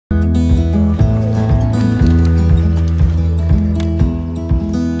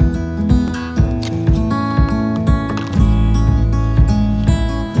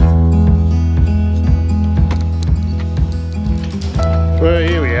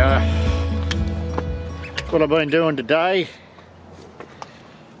What I've been doing today,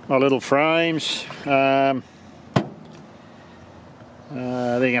 my little frames, they're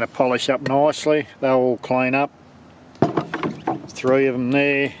going to polish up nicely. They'll all clean up. 3 of them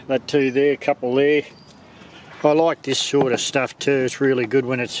there, that 2 there, a couple there. I like this sort of stuff too. It's really good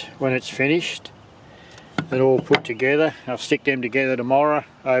when it's finished. They're all put together. I'll stick them together tomorrow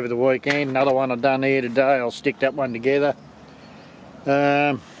over the weekend. Another one I've done here today, I'll stick that one together.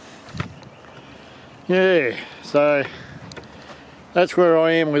 Yeah, so that's where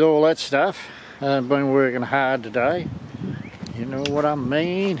I am with all that stuff. I've been working hard today. You know what I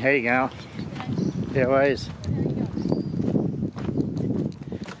mean? How you going? How is?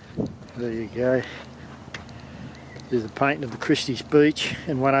 There you go. There's a painting of the Christie's Beach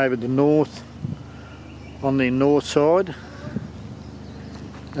and one over the north, on the north side.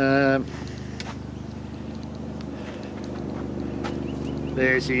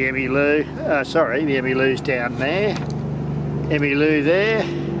 There's the Emmylou. Sorry, the Emmylou's down there. Emmylou there.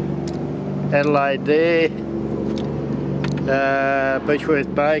 Adelaide there.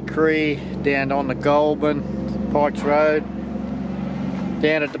 Beechworth Bakery down on the Goulburn, Pikes Road.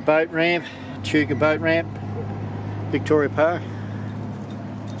 Down at the boat ramp, Chuka boat ramp, Victoria Park.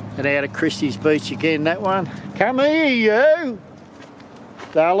 And out at Christie's Beach again, that one. Come here, you!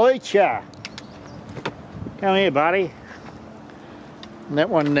 They'll eat ya. Come here, buddy. And that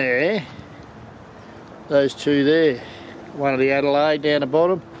one there, those 2 there. One of the Adelaide down the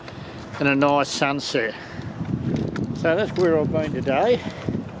bottom, and a nice sunset. So that's where I've been today,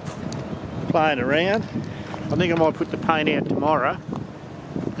 playing around. I think I might put the paint out tomorrow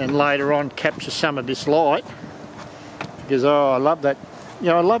and later on capture some of this light, because I love that, you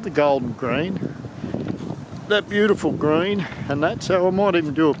know, I love the golden green, that beautiful green and that, so I might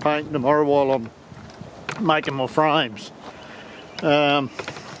even do a paint tomorrow while I'm making my frames. Anyhow,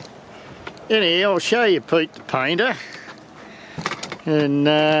 I'll show you Pete the painter and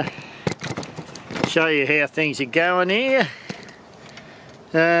show you how things are going here.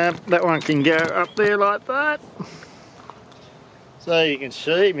 That one can go up there like that, so you can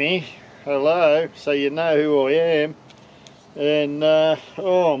see me. Hello, so you know who I am. And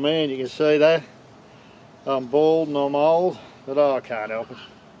oh man, you can see that I'm bald and I'm old, but I can't help it.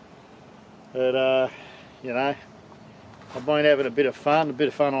 But you know, I've been having a bit of fun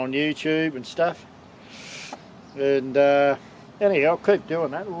on YouTube and stuff. And anyhow, I'll keep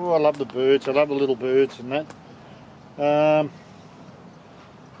doing that. Ooh, I love the birds, I love the little birds and that.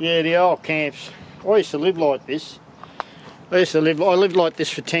 Yeah, the old camps. I used to live like this. I lived like this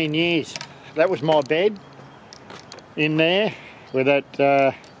for 10 years. That was my bed in there, where that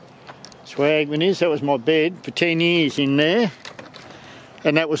swagman is. That was my bed for 10 years in there.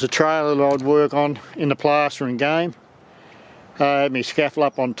 And that was a trailer that I'd work on in the plastering game. I had my scaffold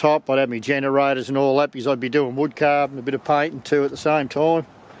up on top, I'd have my generators and all that, because I'd be doing wood carving, a bit of painting too at the same time.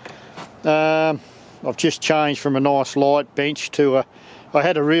 I've just changed from a nice light bench to a, I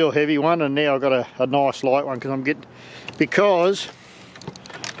had a real heavy one, and now I've got a nice light one, because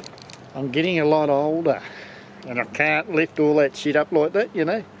I'm getting a lot older and I can't lift all that shit up like that, you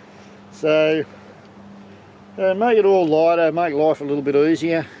know. So make it all lighter, make life a little bit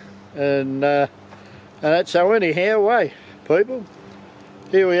easier, and that. So anyhow, people,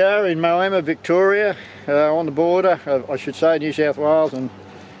 here we are in Moama, Victoria, on the border, I should say, New South Wales and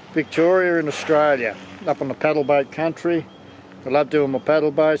Victoria in Australia, up on the paddle boat country. I love doing my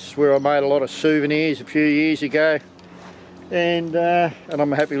paddle boats. It's where I made a lot of souvenirs a few years ago, and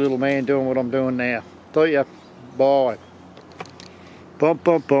I'm a happy little man doing what I'm doing now. See ya. Bye. Bum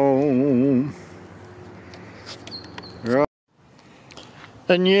bum bum. Right.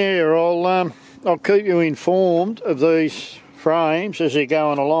 And yeah, I'll keep you informed of these frames as they're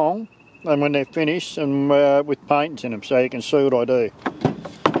going along, and when they're finished, and with paintings in them, so you can see what I do.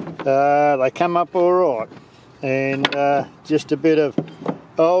 They come up all right, and just a bit of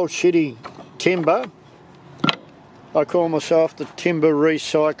old shitty timber. I call myself the timber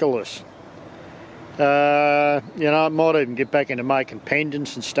recyclist. You know, I might even get back into making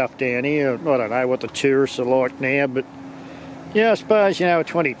pendants and stuff down here. I don't know what the tourists are like now, but yeah, I suppose, you know, a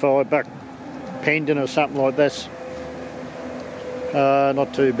 $25 pendant or something like that's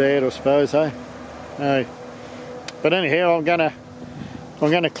not too bad, I suppose, eh? No. But anyhow, I'm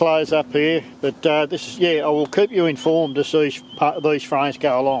gonna close up here. But this is, yeah, I will keep you informed as these frames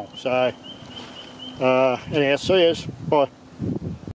go along. So anyhow, see us. Bye.